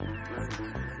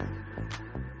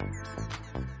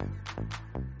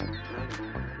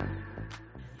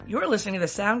You're listening to the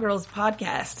Sound Girls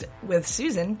podcast with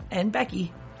Susan and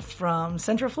Becky from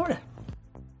Central Florida.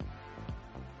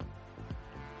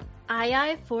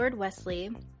 Ai Ford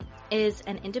Wesley is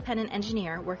an independent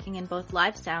engineer working in both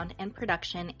live sound and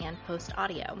production and post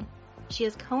audio. She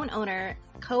is co-owner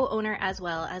as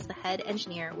well as the head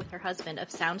engineer with her husband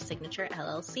of Sound Signature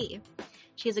LLC.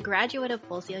 She is a graduate of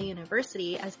Full Sail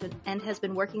University and has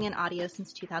been working in audio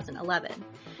since 2011.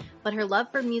 But her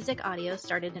love for music audio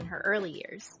started in her early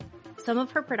years. Some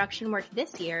of her production work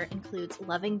this year includes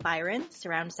Loving Byron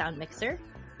Surround Sound Mixer.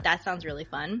 That sounds really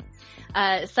fun.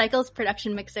 Cycles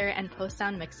Production Mixer and Post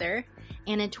Sound Mixer.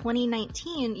 And in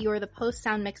 2019, you were the post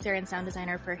sound mixer and sound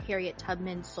designer for Harriet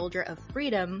Tubman Soldier of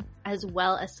Freedom, as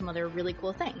well as some other really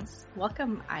cool things.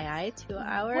 Welcome, Ai, to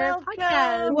our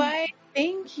podcast. Why,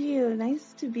 thank you.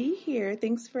 Nice to be here.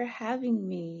 Thanks for having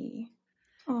me.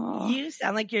 Aww. You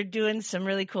sound like you're doing some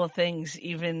really cool things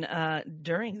even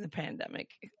during the pandemic.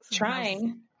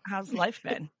 Trying. How's life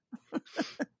been?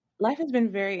 Life has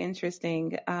been very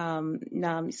interesting.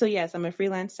 So yes, I'm a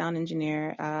freelance sound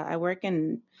engineer.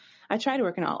 I try to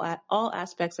work in all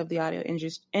aspects of the audio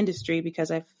industry because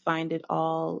I find it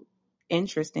all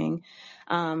interesting.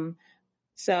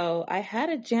 So I had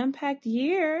a jam-packed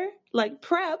year, like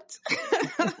prepped,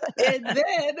 and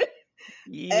then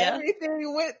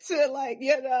everything went to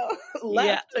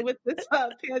left with this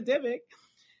pandemic.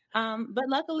 But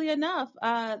luckily enough,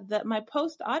 my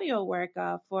post audio work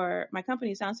for my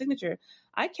company, Sound Signature,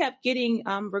 I kept getting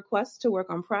requests to work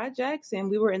on projects, and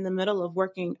we were in the middle of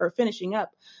working or finishing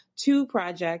up 2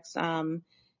 projects.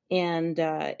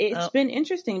 It's been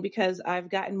interesting because I've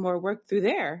gotten more work through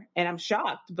there, and I'm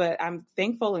shocked, but I'm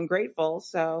thankful and grateful.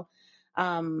 So,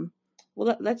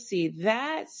 let's see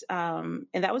that. And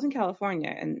that was in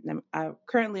California, and I'm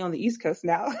currently on the East Coast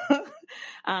now.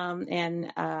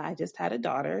 I just had a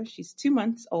daughter. She's 2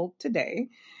 months old today.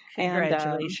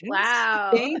 Congratulations.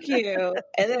 Wow. Thank you.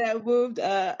 And then I moved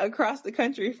across the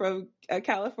country from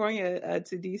California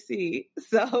to DC.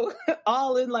 So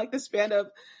all in like the span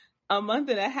of a month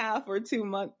and a half or 2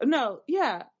 months. No,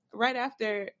 yeah. Right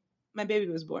after my baby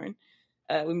was born,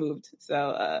 we moved.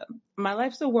 So my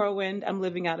life's a whirlwind. I'm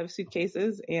living out of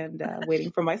suitcases and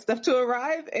waiting for my stuff to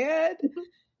arrive.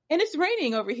 And it's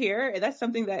raining over here. And that's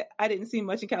something that I didn't see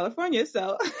much in California.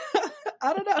 So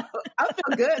I don't know. I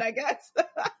feel good, I guess.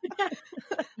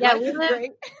 Yeah, we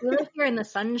live here in the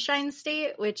Sunshine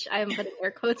State, which I'm putting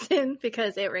air quotes in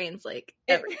because it rains like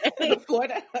every day.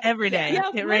 Florida. Every day.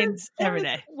 Yeah, it rains every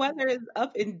day. Weather is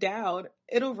up and down.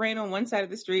 It'll rain on one side of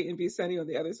the street and be sunny on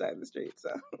the other side of the street. So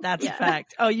that's a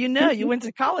fact. Oh, you went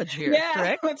to college here,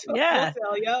 correct? Yeah.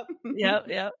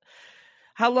 Yep.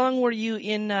 How long were you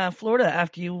in Florida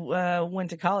after you went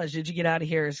to college? Did you get out of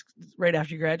here right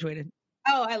after you graduated?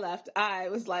 Oh, I left. I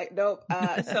was like, nope.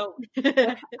 So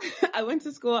I went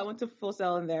to school. I went to Full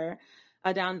Sail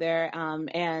down there.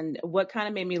 And what kind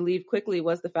of made me leave quickly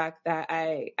was the fact that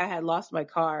I had lost my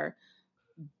car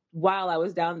while I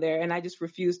was down there, and I just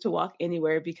refused to walk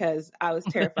anywhere because I was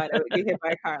terrified I would get hit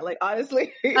by a car. Like,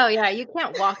 honestly. Oh yeah, you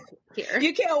can't walk here.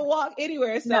 You can't walk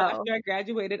anywhere. So No. After I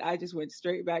graduated, I just went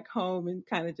straight back home and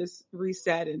kind of just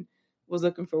reset and was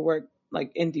looking for work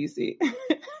like in DC.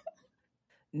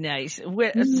 Nice.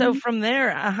 So from there,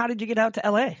 how did you get out to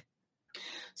LA?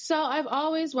 So I've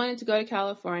always wanted to go to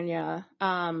California,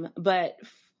 and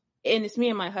it's me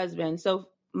and my husband. So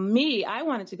I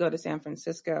wanted to go to San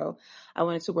Francisco. I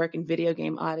wanted to work in video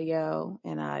game audio,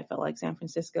 and I felt like San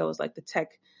Francisco was like the tech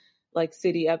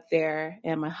city up there.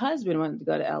 And my husband wanted to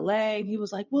go to LA, and he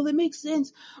was like, well, it makes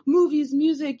sense. Movies,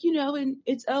 music, and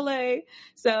it's LA.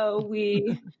 So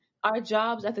our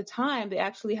jobs at the time, they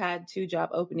actually had 2 job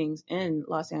openings in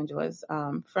Los Angeles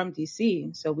from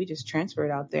DC. So we just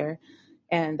transferred out there.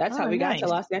 And that's how we got to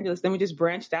Los Angeles. Then we just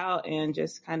branched out and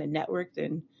just kind of networked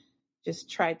and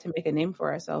just tried to make a name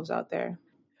for ourselves out there.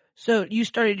 So you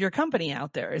started your company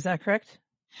out there, is that correct?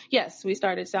 Yes, we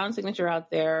started Sound Signature out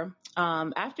there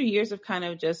after years of kind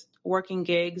of just working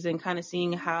gigs and kind of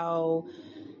seeing how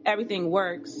everything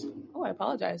works. Oh, I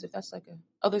apologize if that's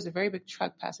there's a very big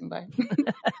truck passing by.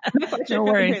 No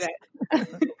worries.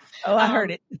 Oh, I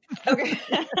heard it. Okay.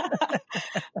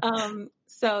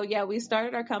 So yeah, we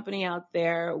started our company out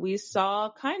there. We saw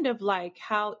kind of like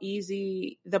how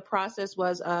easy the process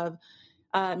was of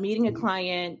meeting a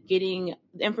client, getting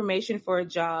information for a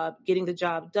job, getting the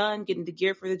job done, getting the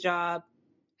gear for the job,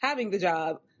 having the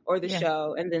job or the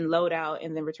show, and then load out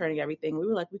and then returning everything. We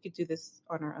were like, we could do this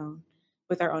on our own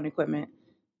with our own equipment.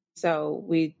 So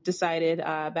we decided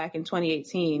back in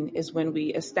 2018 is when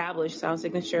we established Sound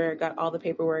Signature, got all the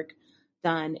paperwork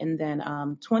done. And then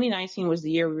 2019 was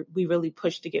the year we really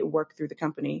pushed to get work through the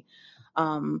company.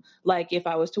 Like if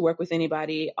I was to work with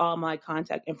anybody, all my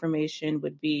contact information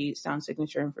would be sound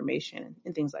signature information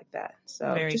and things like that.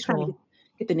 So Very just trying to cool.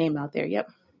 get the name out there.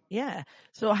 Yep. Yeah.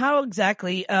 So how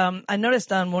exactly, I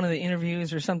noticed on one of the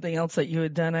interviews or something else that you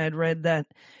had done, I had read that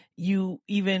you,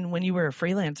 even when you were a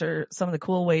freelancer, some of the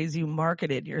cool ways you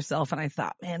marketed yourself. And I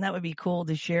thought, man, that would be cool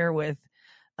to share with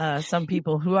some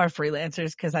people who are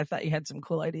freelancers, because I thought you had some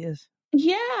cool ideas.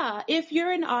 Yeah, if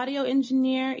you're an audio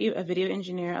engineer, a video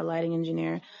engineer, a lighting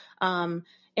engineer,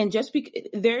 and just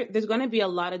there's going to be a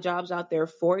lot of jobs out there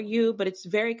for you, but it's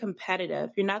very competitive.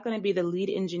 You're not going to be the lead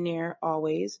engineer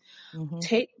always. Mm-hmm.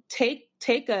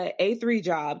 Take a A3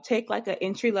 job, take like an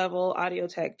entry level audio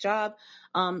tech job.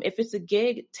 If it's a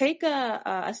gig, take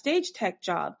a stage tech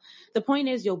job. The point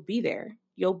is, you'll be there.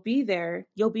 You'll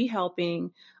be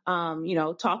helping,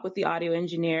 talk with the audio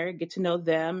engineer, get to know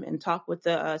them, and talk with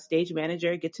the stage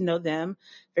manager, get to know them,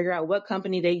 figure out what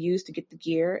company they use to get the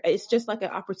gear. It's just like an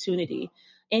opportunity.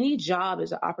 Any job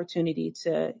is an opportunity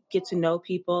to get to know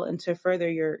people and to further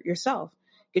yourself,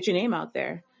 get your name out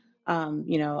there.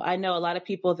 I know a lot of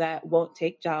people that won't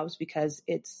take jobs because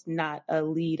it's not a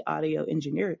lead audio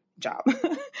engineer job.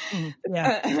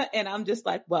 Yeah. And I'm just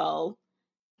like, well,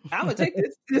 I'm gonna take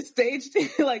this stage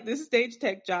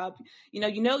tech job.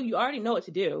 You already know what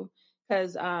to do,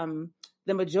 because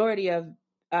the majority of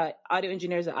audio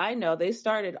engineers that I know, they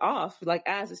started off like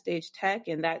as a stage tech,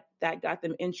 and that got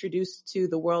them introduced to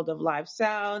the world of live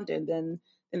sound, and then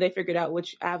they figured out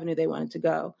which avenue they wanted to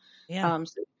go. Yeah.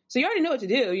 So you already know what to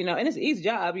do, and it's an easy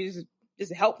job. You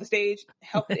just help the stage,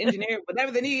 help the engineer,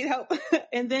 whatever they need help,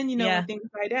 and then when things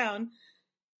die down,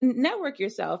 network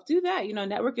yourself. Do that.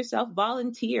 Network yourself.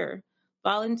 Volunteer.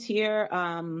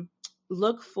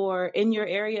 Look for, in your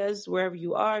areas, wherever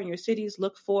you are in your cities,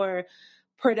 look for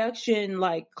production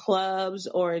like clubs,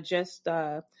 or just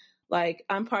like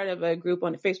I'm part of a group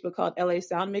on Facebook called LA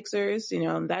Sound Mixers.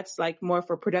 And that's like more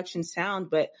for production sound,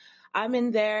 but I'm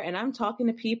in there and I'm talking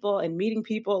to people and meeting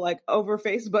people like over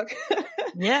Facebook.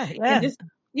 Yeah. And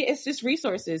it's just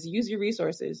resources. Use your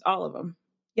resources, all of them.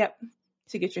 Yep.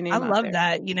 To get your name out there. I love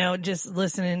that, just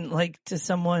listening like to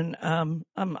someone, I'm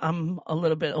a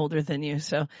little bit older than you.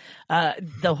 So,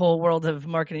 the whole world of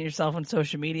marketing yourself on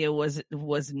social media was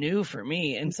new for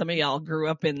me. And some of y'all grew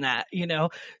up in that,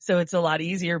 so it's a lot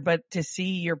easier, but to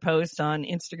see your post on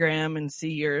Instagram and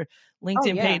see your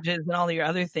LinkedIn pages and all your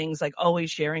other things, like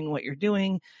always sharing what you're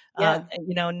doing. Now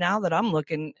that I'm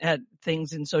looking at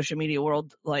things in social media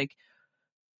world, like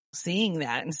seeing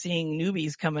that and seeing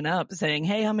newbies coming up saying,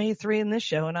 hey, I'm A3 in this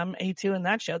show and I'm A2 in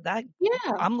that show,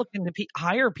 I'm looking to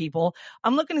hire people.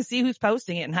 I'm looking to see who's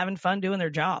posting it and having fun doing their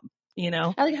job,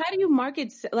 Like, how do you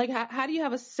market? Like, how do you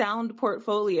have a sound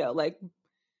portfolio? Like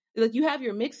you have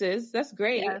your mixes, that's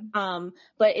great. But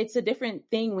it's a different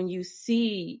thing when you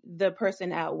see the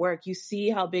person at work. You see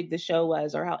how big the show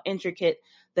was, or how intricate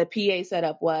the PA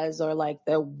setup was, or like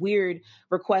the weird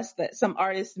requests that some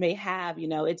artists may have.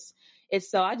 It's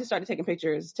so I just started taking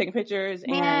pictures.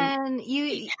 Man,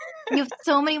 you have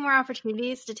so many more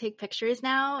opportunities to take pictures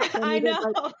now. I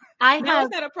know. I now have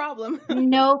it's not a problem.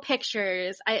 no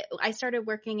pictures. I started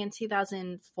working in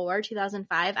 2004,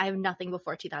 2005. I have nothing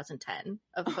before 2010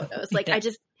 of photos. Like I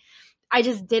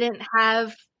just didn't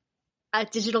have a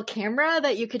digital camera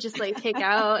that you could just like take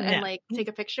out and like take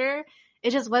a picture. It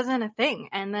just wasn't a thing.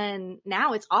 And then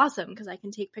now it's awesome because I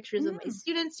can take pictures of my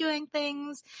students doing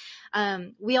things.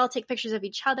 We all take pictures of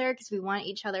each other because we want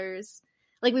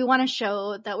we want to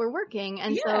show that we're working.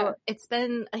 And so it's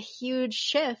been a huge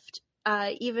shift,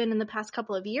 even in the past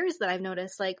couple of years, that I've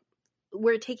noticed, like,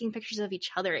 we're taking pictures of each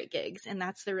other at gigs. And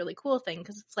that's the really cool thing,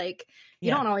 because it's like,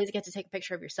 you don't always get to take a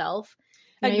picture of yourself.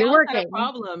 You're working. Not a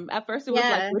problem. At first it was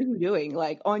like, what are you doing?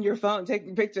 Like on your phone,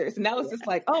 taking pictures. And now it's just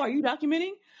like, oh, are you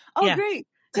documenting? Oh, great.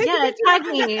 Tag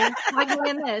me in this.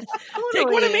 Totally.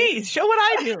 Take one of me. Show what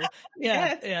I do.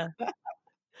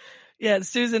 Yeah.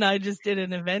 Susan and I just did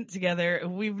an event together.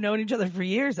 We've known each other for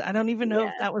years. I don't even know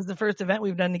if that was the first event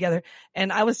we've done together.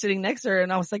 And I was sitting next to her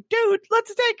and I was like, dude,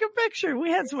 let's take a picture. We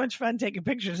had so much fun taking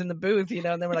pictures in the booth, and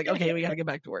then we're like, okay, we got to get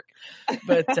back to work.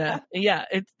 But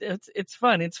it's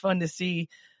fun. It's fun to see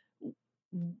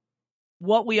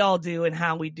what we all do and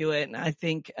how we do it. And I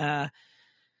think,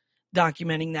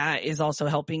 documenting that is also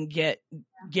helping get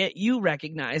you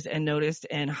recognized and noticed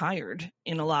and hired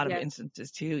in a lot of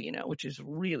instances too, which is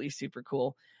really super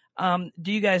cool. Do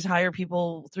you guys hire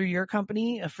people through your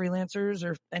company, freelancers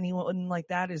or anyone like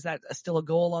that? Is that still a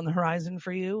goal on the horizon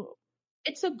for you?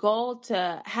 It's a goal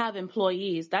to have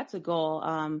employees. That's a goal.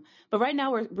 But right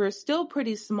now we're still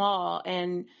pretty small,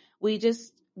 and we've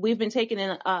been taking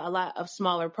in a lot of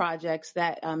smaller projects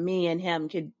that me and him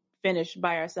could finish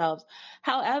by ourselves.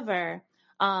 However,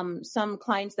 some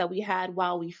clients that we had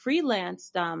while we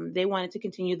freelanced, they wanted to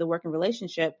continue the working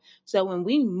relationship. So when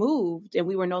we moved and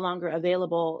we were no longer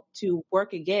available to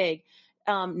work a gig,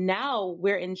 now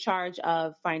we're in charge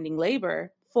of finding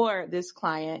labor for this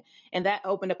client. And that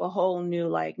opened up a whole new,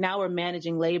 like, now we're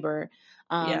managing labor.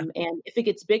 And if it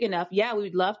gets big enough, yeah,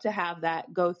 we'd love to have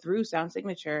that go through Sound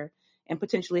Signature and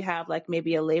potentially have like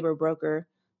maybe a labor broker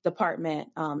department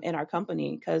in our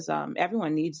company, because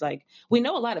everyone needs, like, we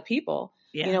know a lot of people.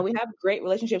 Yeah. You know, we have great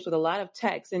relationships with a lot of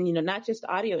techs, and, you know, not just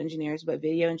audio engineers, but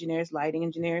video engineers, lighting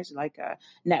engineers, like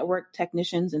network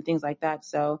technicians and things like that.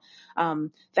 So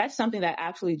that's something that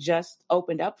actually just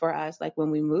opened up for us. Like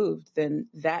when we moved, then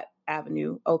that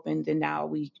avenue opened, and now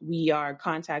we are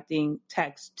contacting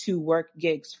techs to work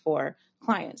gigs for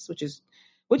clients, which is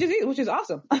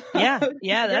awesome. Yeah. Which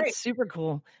Yeah. is That's great. super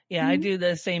cool. Yeah. I do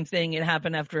the same thing. It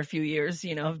happened after a few years,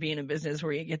 you know, of being in business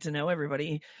where you get to know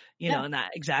everybody, you know, and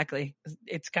that exactly.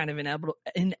 It's kind of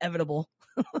inevitable.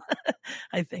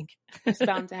 I think. It's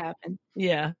bound to happen.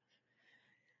 Yeah.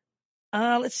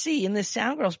 Let's see. In the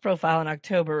Sound Girls profile in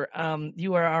October,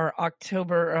 you are our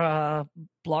October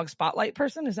blog spotlight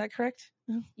person. Is that correct?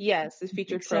 Yes, the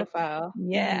featured profile.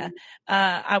 Yeah.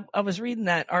 I was reading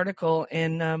that article,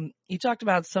 and you talked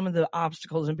about some of the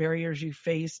obstacles and barriers you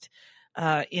faced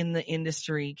in the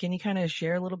industry. Can you kind of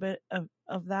share a little bit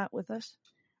of that with us?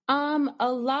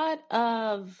 A lot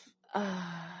of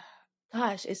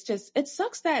gosh, it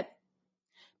sucks that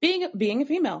being a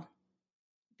female,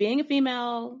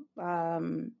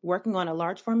 working on a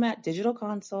large format digital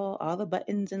console, all the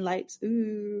buttons and lights,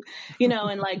 ooh, you know,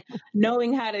 and like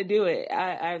knowing how to do it.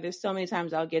 There's so many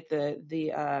times I'll get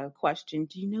the question,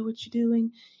 do you know what you're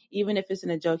doing? Even if it's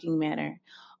in a joking manner,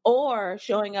 or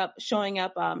showing up,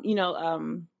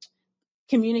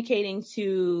 communicating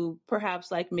to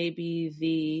perhaps like maybe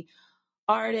the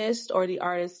artist or the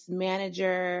artist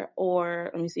manager,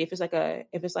 or let me see if it's like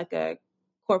a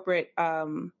corporate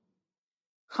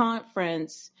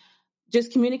conference,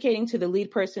 just communicating to the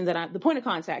lead person the point of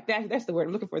contact. That's the word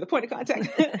I'm looking for, the point of contact.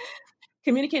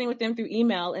 Communicating with them through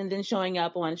email, and then showing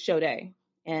up on show day,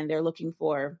 and they're looking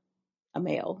for a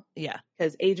male. Yeah.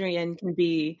 Because Adrian can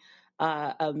be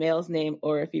a male's name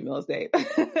or a female's name.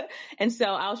 And so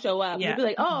I'll show up and they'll be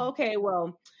like, oh, okay,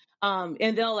 well,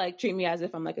 and they'll like treat me as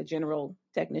if I'm like a general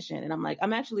technician. And I'm like,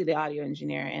 I'm actually the audio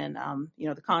engineer, and,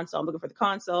 the console, I'm looking for the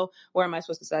console. Where am I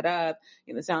supposed to set up,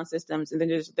 the sound systems? And then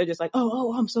they're just like,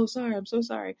 oh, I'm so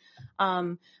sorry.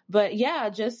 But yeah,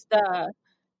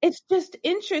 it's just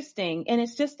interesting. And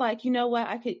it's just like, you know what,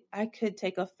 I could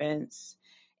take offense,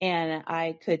 and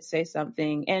I could say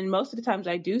something. And most of the times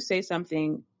I do say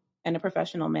something in a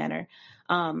professional manner.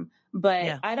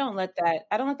 But I don't let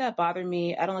that bother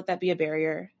me. I don't let that be a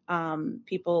barrier.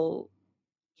 People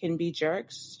can be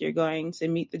jerks. You're going to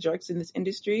meet the jerks in this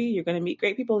industry. You're going to meet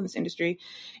great people in this industry.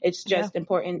 It's just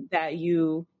important that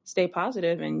you stay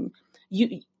positive, and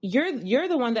you're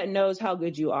the one that knows how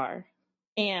good you are,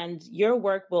 and your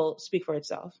work will speak for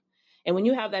itself. And when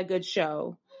you have that good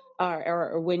show,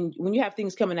 or when you have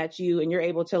things coming at you and you're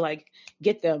able to like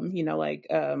get them,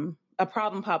 a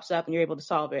problem pops up and you're able to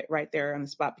solve it right there on the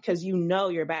spot because you know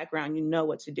your background, you know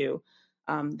what to do.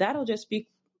 That'll just speak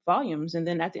volumes. And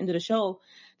then at the end of the show,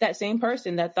 that same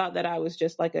person that thought that I was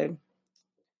just like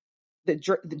the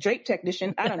drape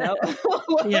technician, I don't know.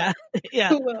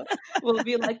 will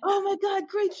be like, oh my God,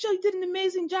 great show. You did an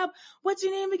amazing job. What's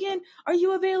your name again? Are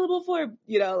you available for,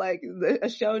 like a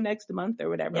show next month or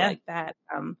whatever like that?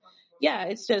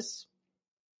 It's just,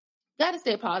 got to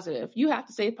stay positive. You have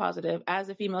to stay positive. As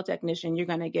a female technician, people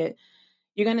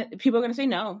are going to say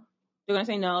no. They're going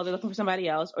to say no. They're looking for somebody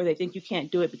else, or they think you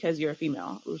can't do it because you're a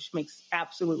female, which makes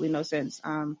absolutely no sense.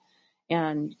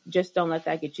 And just don't let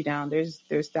that get you down.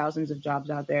 There's thousands of jobs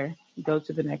out there. Go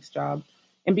to the next job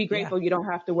and be grateful. You don't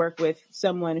have to work with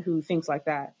someone who thinks like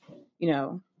that.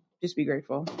 Just be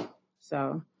grateful.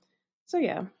 So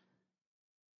yeah.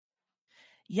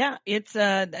 Yeah, it's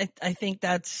I think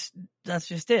that's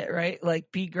just it, right?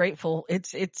 Like, be grateful.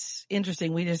 It's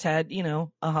interesting. We just had, a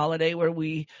holiday where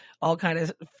we all kind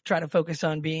of try to focus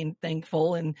on being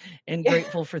thankful and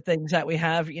grateful for things that we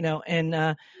have, and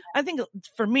I think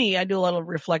for me, I do a lot of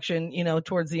reflection,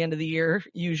 towards the end of the year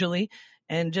usually,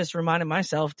 and just reminding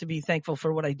myself to be thankful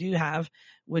for what I do have,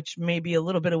 which may be a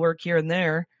little bit of work here and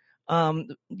there.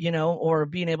 Or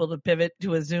being able to pivot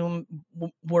to a Zoom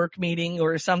work meeting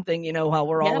or something, while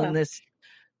we're all in this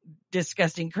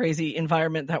disgusting, crazy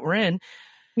environment that we're in,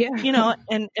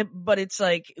 but it's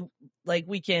like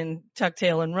we can tuck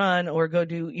tail and run or go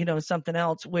do, something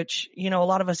else, which, a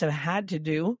lot of us have had to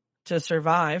do to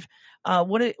survive.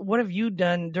 What have you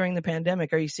done during the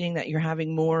pandemic? Are you seeing that you're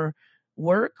having more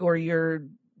work, or you're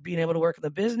being able to work in the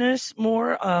business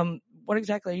more? What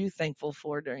exactly are you thankful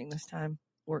for during this time,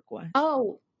 work-wise?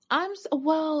 Oh,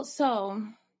 so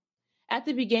at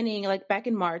the beginning, like back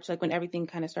in March, like when everything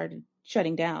kind of started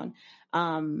shutting down,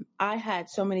 I had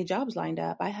so many jobs lined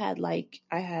up. I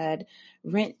had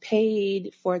rent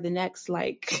paid for the next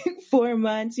like 4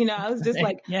 months. I was just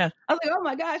like, Yeah. I was like, oh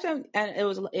my gosh. And it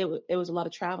was a lot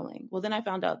of traveling. Well, then I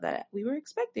found out that we were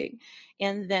expecting,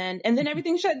 and then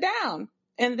everything shut down.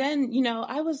 And then,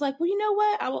 I was like, well, you know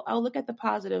what? I'll look at the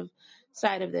positive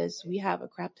side of this. We have a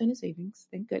crap ton of savings,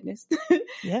 thank goodness,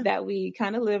 Yeah. that we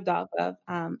kind of lived off of.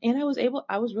 And I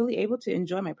was really able to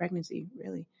enjoy my pregnancy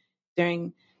really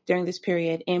during this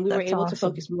period. And we were That's able awesome. to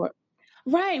focus more.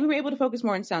 Right. We were able to focus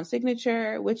more on sound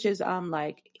signature, which is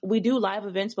like we do live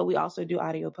events, but we also do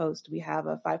audio post. We have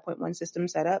a 5.1 system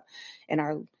set up in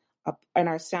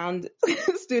our sound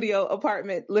studio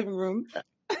apartment living room.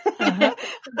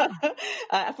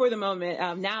 For the moment.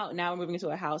 Now we're moving into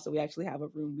a house, so we actually have a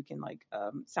room we can like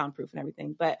soundproof and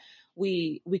everything. But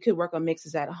we could work on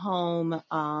mixes at home.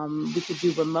 We could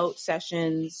do remote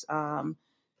sessions.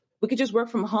 We could just work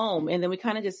from home, and then we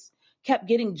kind of just kept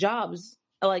getting jobs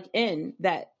like in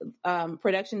that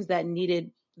productions that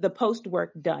needed the post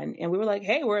work done, and we were like,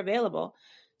 hey, we're available.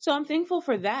 So I'm thankful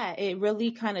for that. It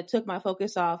really kind of took my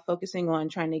focus off focusing on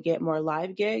trying to get more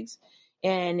live gigs,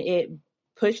 and it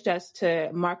pushed us to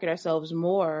market ourselves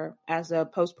more as a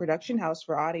post-production house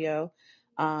for audio,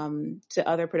 to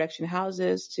other production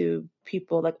houses, to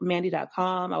people like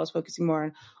Mandy.com. I was focusing more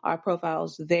on our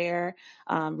profiles there,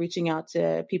 reaching out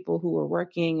to people who were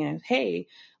working and, hey,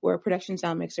 we're a production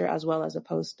sound mixer as well as a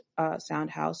post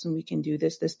sound house, and we can do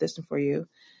this for you.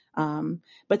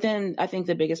 But then I think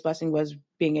the biggest blessing was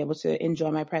being able to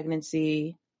enjoy my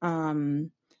pregnancy. I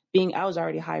was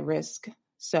already high risk.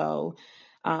 So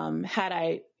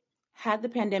had the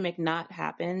pandemic not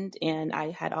happened and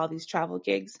I had all these travel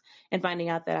gigs and finding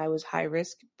out that I was high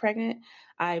risk pregnant,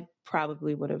 I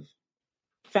probably would have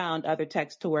found other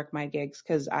techs to work my gigs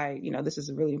because this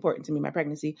is really important to me, my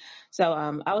pregnancy. So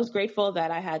I was grateful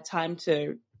that I had time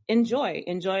to enjoy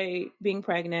being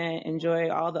pregnant,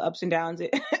 enjoy all the ups and downs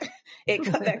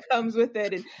that comes with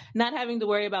it, and not having to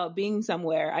worry about being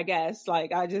somewhere. I guess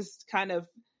like I just kind of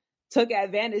took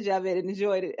advantage of it and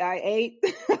enjoyed it. I ate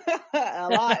a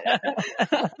lot.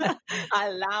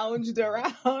 I lounged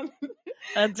around.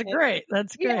 That's great.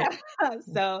 Yeah.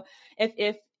 So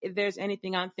if there's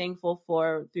anything I'm thankful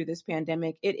for through this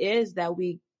pandemic, it is that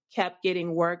we kept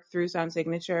getting work through Sound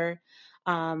Signature.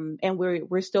 And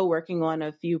we're still working on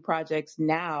a few projects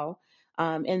now.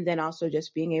 And then also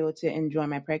just being able to enjoy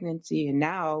my pregnancy and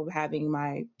now having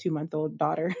my 2-month-old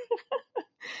daughter.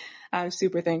 I'm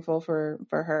super thankful for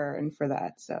her and for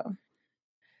that. So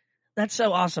that's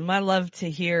so awesome. I love to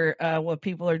hear what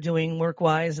people are doing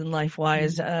work-wise and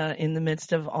life-wise in the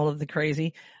midst of all of the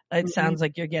crazy. It sounds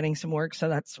like you're getting some work, so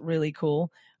that's really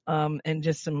cool. And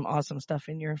just some awesome stuff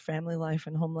in your family life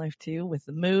and home life too, with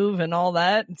the move and all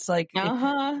that. It's like,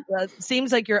 it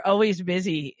seems like you're always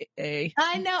busy.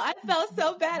 I know. I felt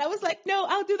so bad. I was like, no,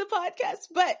 I'll do the podcast,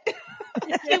 but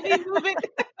can we move it?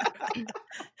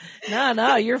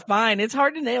 No, you're fine. It's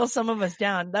hard to nail some of us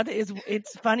down.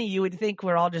 It's funny. You would think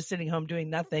we're all just sitting home doing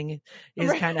nothing is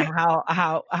right. Kind of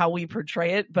how we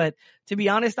portray it. But to be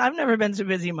honest, I've never been so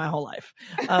busy in my whole life.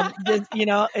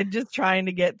 And just trying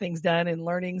to get things done and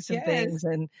learning some things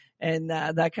and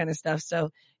that kind of stuff.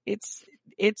 So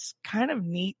it's kind of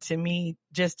neat to me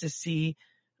just to see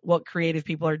what creative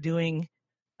people are doing.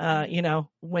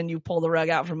 When you pull the rug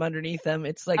out from underneath them,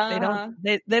 it's like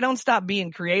they don't stop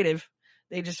being creative.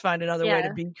 They just find another way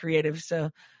to be creative.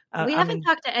 So we haven't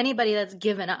talked to anybody that's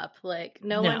given up. Like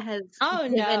no one has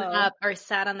given up or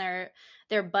sat on their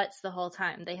butts the whole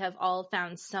time. They have all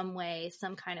found some way,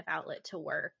 some kind of outlet to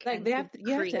work. Like you have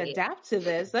to adapt to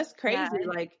this. That's crazy. Yeah.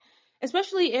 Like,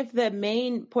 especially if the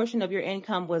main portion of your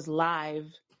income was live.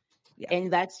 Yeah.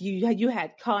 And that's you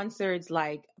had concerts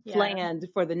like planned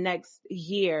for the next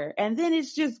year and then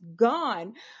it's just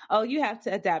gone. Oh, you have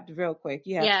to adapt real quick.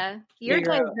 Your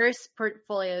diverse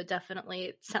portfolio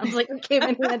definitely sounds like it came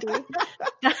in handy.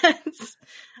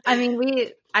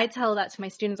 I tell that to my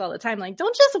students all the time, like,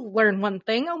 don't just learn one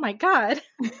thing. Oh my God.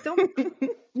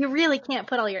 You really can't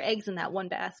put all your eggs in that one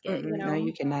basket. No,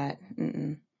 you cannot.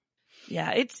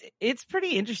 Yeah, it's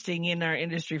pretty interesting in our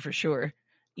industry for sure,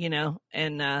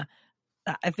 and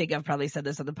I think I've probably said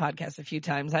this on the podcast a few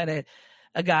times. I had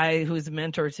a guy who's a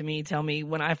mentor to me tell me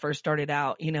when I first started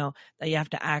out, that you have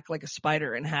to act like a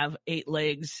spider and have 8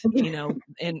 legs,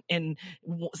 in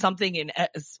something in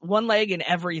one leg in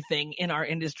everything in our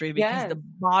industry, because the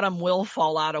bottom will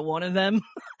fall out of one of them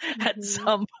at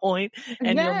some point,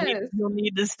 and you'll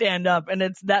need to stand up. And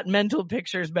it's that mental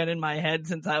picture's been in my head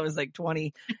since I was like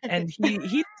 20, and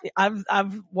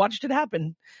I've watched it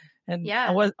happen. And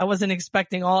I wasn't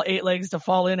expecting all 8 legs to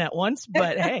fall in at once,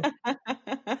 but hey,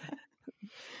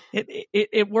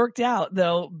 it worked out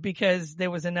though, because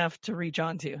there was enough to reach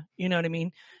onto, you know what I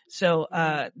mean? So,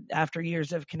 after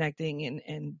years of connecting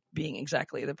and being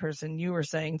exactly the person you were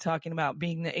saying, talking about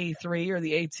being the A3 or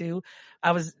the A2,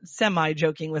 I was semi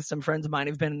joking with some friends of mine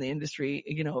who've been in the industry,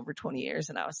 over 20 years.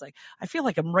 And I was like, I feel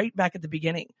like I'm right back at the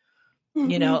beginning,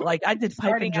 like I did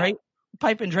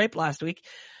pipe and drape last week.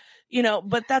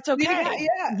 But that's okay.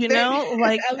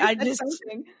 Like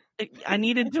I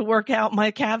needed to work out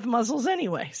my calf muscles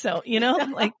anyway. So,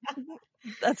 like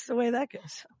that's the way that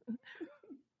goes.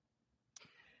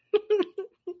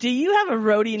 Do you have a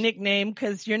roadie nickname?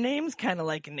 Cause your name's kind of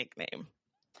like a nickname.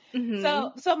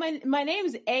 Mm-hmm. So my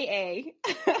name's AA.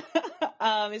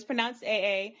 It's pronounced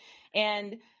AA,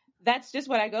 and that's just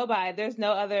what I go by. There's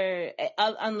no other,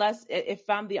 unless if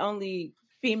I'm the only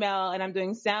female and I'm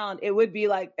doing sound, it would be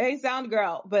like, hey, sound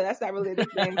girl, but that's not really the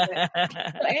thing.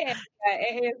 AA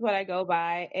is what I go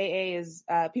by. AA is,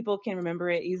 people can remember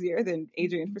it easier than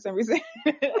Adrian for some reason.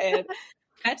 And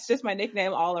that's just my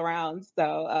nickname all around.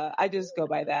 So I just go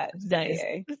by that. Nice.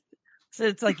 AA. So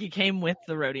it's like you came with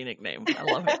the roadie nickname. I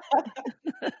love it.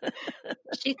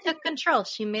 She took control.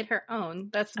 She made her own.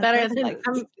 That's better than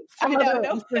some other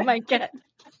ones we might get.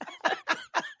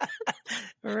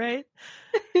 Right?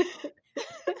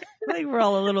 I think we're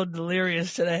all a little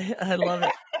delirious today. I love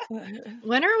it.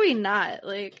 When are we not?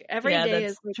 Like every day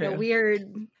is like a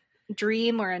weird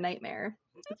dream or a nightmare.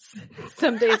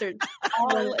 Some days are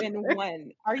all in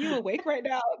one. Are you awake right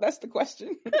now? That's the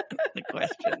question. The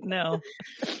question. No,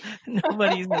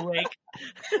 nobody's awake.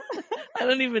 I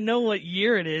don't even know what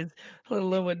year it is, let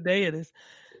alone what day it is.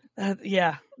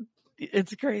 Yeah,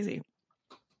 it's crazy.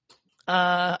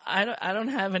 I don't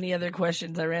have any other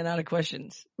questions. I ran out of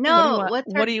questions. No,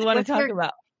 what do you want to talk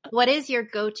about? What is your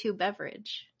go-to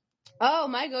beverage? Oh,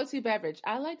 my go-to beverage.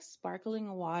 I like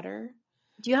sparkling water.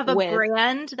 Do you have a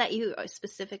brand that you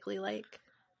specifically like?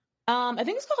 I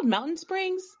think it's called Mountain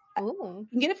Springs. Oh,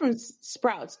 you can get it from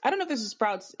Sprouts. I don't know if there's a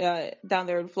Sprouts down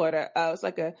there in Florida. It's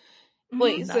like a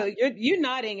wait. So you're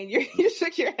nodding and you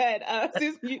shook your head.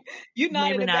 Susan, you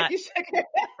nodded and you shook your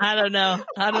head. I don't know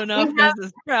if there's a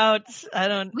Sprouts. We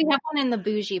have one in the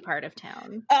bougie part of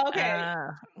town. Oh, okay,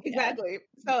 exactly.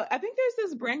 So I think there's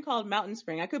this brand called Mountain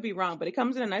Spring. I could be wrong, but it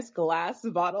comes in a nice glass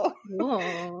bottle.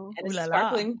 Whoa. And it's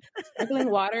sparkling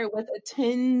water with a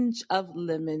tinge of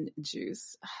lemon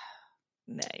juice.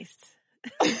 Nice.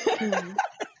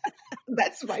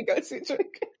 That's my go-to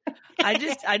drink.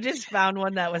 I just found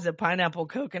one that was a pineapple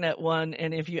coconut one,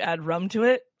 and if you add rum to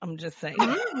it, I'm just saying.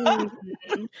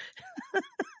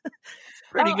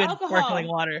 Pretty good alcohol. Sparkling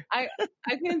water. I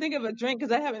couldn't think of a drink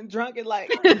because I haven't drunk in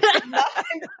like 9+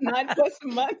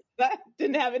 months. I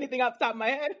didn't have anything off the top of my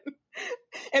head.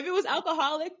 If it was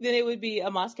alcoholic, then it would be a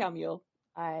Moscow Mule.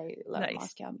 I love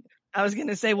Moscow Mule. I was going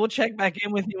to say, we'll check back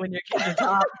in with you when your kids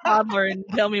are toddler and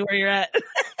tell me where you're at.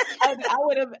 I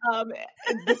would have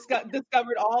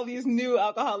discovered all these new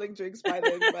alcoholic drinks by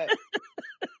then,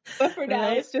 but for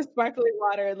now, it's just sparkling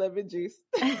water and lemon juice.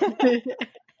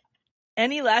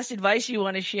 Any last advice you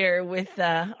want to share with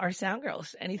our sound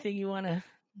girls? Anything you want to?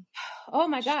 Oh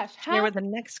my gosh! Share with the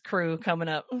next crew coming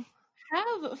up.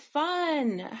 Have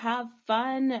fun. Have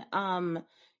fun.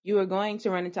 You are going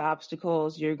to run into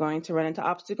obstacles. You're going to run into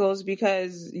obstacles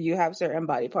because you have certain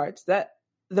body parts that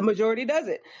the majority does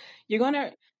it. You're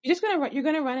gonna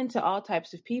run into all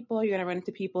types of people. You're gonna run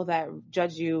into people that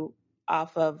judge you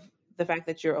off of the fact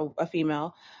that you're a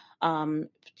female.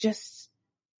 Just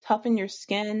toughen your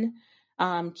skin.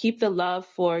 Keep the love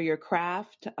for your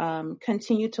craft.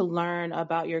 Continue to learn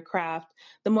about your craft.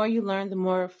 The more you learn, the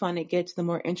more fun it gets, the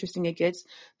more interesting it gets,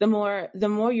 the more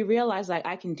you realize, like,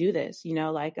 I can do this,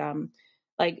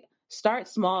 like start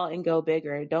small and go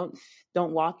bigger. Don't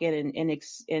walk in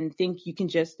and think you can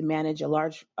just manage a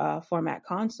large format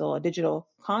console, a digital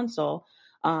console.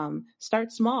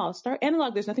 Start small, start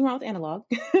analog. There's nothing wrong with analog.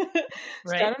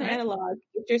 Start on analog,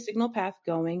 get your signal path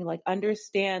going, like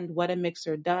understand what a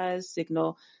mixer does,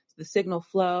 the signal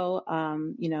flow,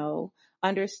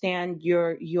 understand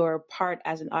your part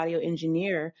as an audio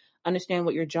engineer, understand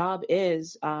what your job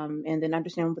is, and then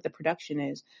understand what the production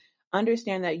is.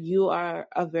 Understand that you are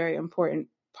a very important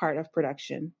part of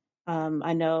production.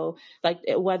 I know, like,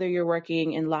 whether you're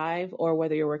working in live or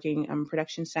whether you're working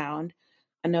production sound,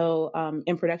 I know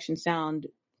in production sound,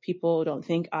 people don't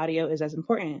think audio is as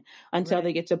important until Right.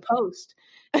 they get to post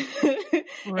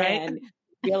Right. and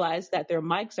realize that their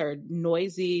mics are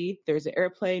noisy. There's an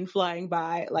airplane flying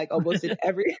by, like, almost in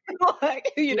every,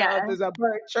 like, Yeah. there's a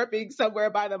bird chirping somewhere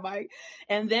by the mic.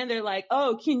 And then they're like,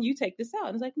 oh, can you take this out?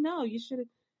 And it's like, no, you should have.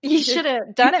 You should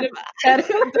have done it better.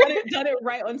 done it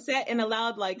right on set and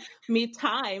allowed, like, me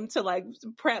time to, like,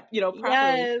 prep, properly.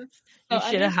 Yes. You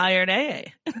should have hired AA.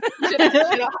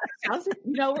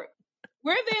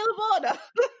 We're available. No.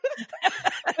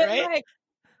 But, Right? like,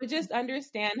 just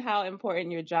understand how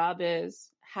important your job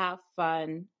is. Have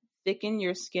fun. Thicken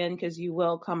your skin, because you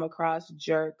will come across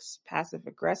jerks, passive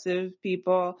aggressive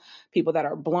people that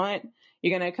are blunt.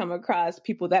 You're going to come across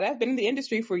people that have been in the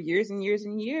industry for years and years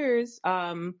and years,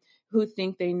 who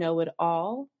think they know it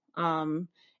all. And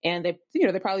they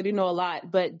probably do know a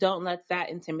lot, but don't let that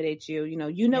intimidate you.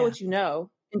 What you know,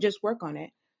 and just work on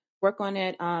it.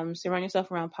 Surround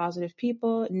yourself around positive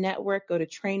people, network, go to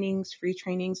trainings, free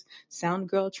trainings, Sound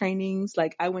Girl trainings.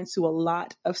 Like, I went to a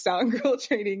lot of Sound Girl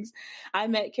trainings. I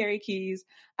met Carrie Keys,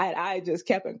 and I just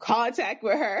kept in contact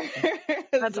with her.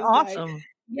 That's awesome.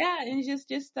 And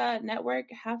just network,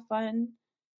 have fun.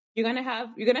 You're gonna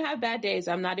have bad days.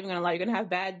 I'm not even gonna lie. You're gonna have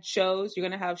bad shows. You're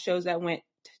gonna have shows that went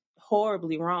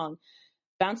horribly wrong.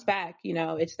 Bounce back.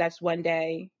 That's one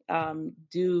day.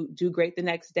 Do great the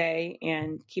next day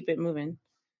and keep it moving.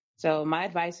 So my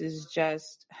advice is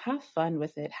just have fun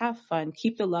with it. Have fun.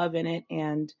 Keep the love in it,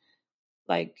 and,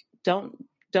 like, don't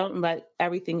let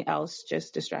everything else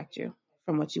just distract you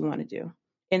from what you want to do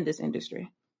in this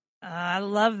industry. I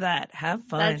love that. Have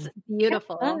fun. That's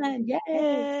beautiful. Have fun.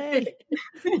 Yes.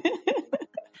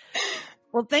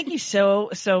 Well, thank you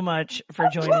so much for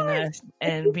joining us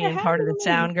and being part of the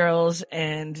Sound Girls,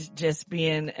 and just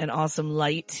being an awesome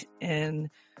light and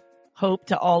hope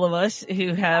to all of us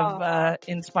who have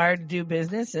inspired to do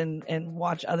business and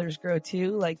watch others grow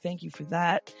too. Like, thank you for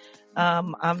that.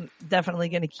 I'm definitely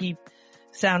going to keep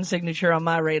Sound Signature on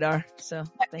my radar. So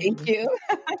thank you.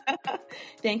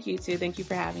 Thank you too. Thank you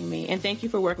for having me, and thank you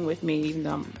for working with me, even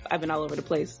though I've been all over the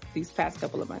place these past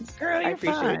couple of months. Girl, I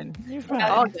appreciate it. You're fine.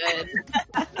 All good.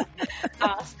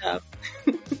 Awesome.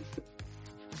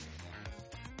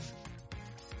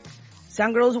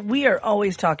 Sound Girls, we are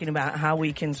always talking about how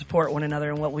we can support one another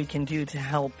and what we can do to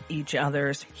help each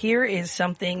others. Here is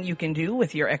something you can do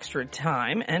with your extra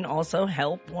time and also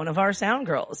help one of our Sound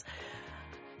Girls.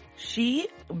 She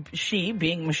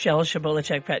being Michelle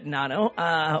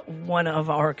Shabolacek-Pettinato, one of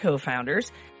our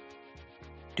co-founders,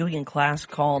 doing a class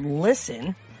called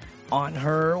Listen on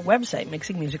her website,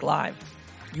 Mixing Music Live.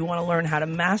 You want to learn how to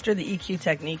master the EQ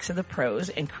techniques of the pros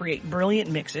and create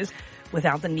brilliant mixes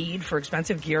without the need for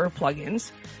expensive gear or plugins.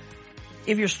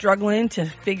 If you're struggling to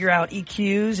figure out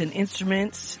EQs and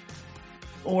instruments,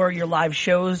 or your live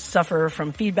shows suffer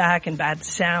from feedback and bad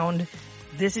sound,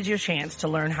 this is your chance to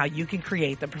learn how you can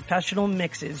create the professional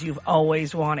mixes you've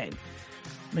always wanted.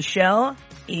 Michelle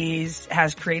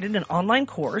has created an online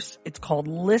course. It's called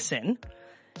Listen.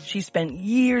 She spent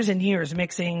years and years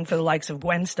mixing for the likes of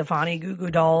Gwen Stefani, Goo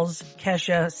Goo Dolls,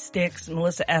 Kesha, Styx,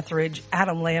 Melissa Etheridge,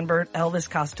 Adam Lambert, Elvis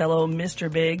Costello, Mr.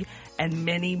 Big, and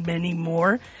many, many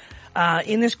more.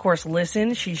 In this course,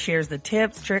 Listen, she shares the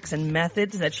tips, tricks, and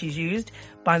methods that she's used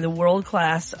by the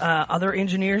world-class other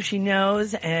engineers she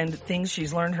knows and things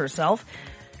she's learned herself.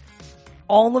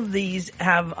 All of these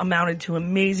have amounted to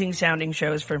amazing sounding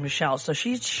shows for Michelle, so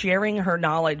she's sharing her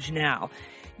knowledge now.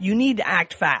 You need to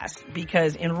act fast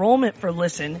because enrollment for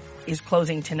Listen is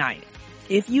closing tonight.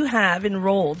 If you have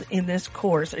enrolled in this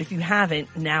course, if you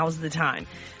haven't, now's the time.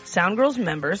 Sound Girls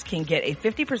members can get a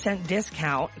 50%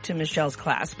 discount to Michelle's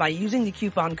class by using the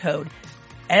coupon code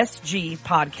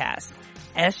SGPodcast.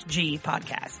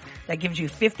 SGPodcast. That gives you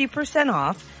 50%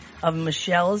 off of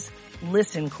Michelle's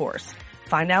Listen course.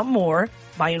 Find out more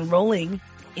by enrolling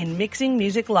in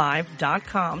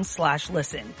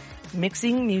mixingmusiclive.com/listen.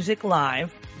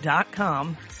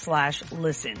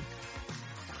 mixingmusiclive.com/listen.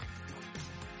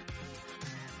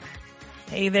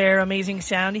 Hey there, amazing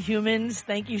sound humans.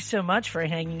 Thank you so much for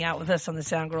hanging out with us on the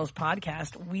Sound Girls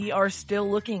podcast. We are still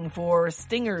looking for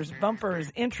stingers,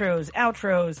 bumpers, intros,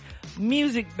 outros,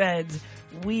 music beds.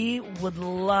 We would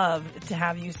love to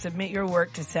have you submit your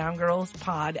work to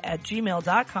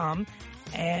soundgirlspod@gmail.com,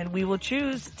 and we will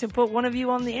choose to put one of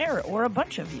you on the air or a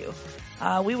bunch of you.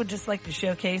 We would just like to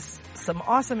showcase some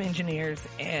awesome engineers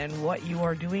and what you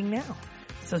are doing now.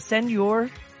 So send your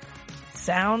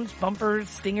sounds, bumpers,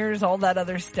 stingers, all that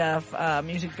other stuff,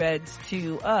 music beds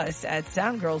to us at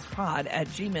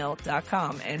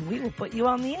soundgirlspod@gmail.com, and we will put you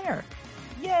on the air.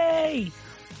 Yay!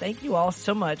 Thank you all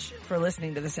so much for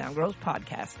listening to the Sound Girls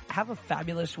podcast. Have a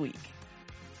fabulous week.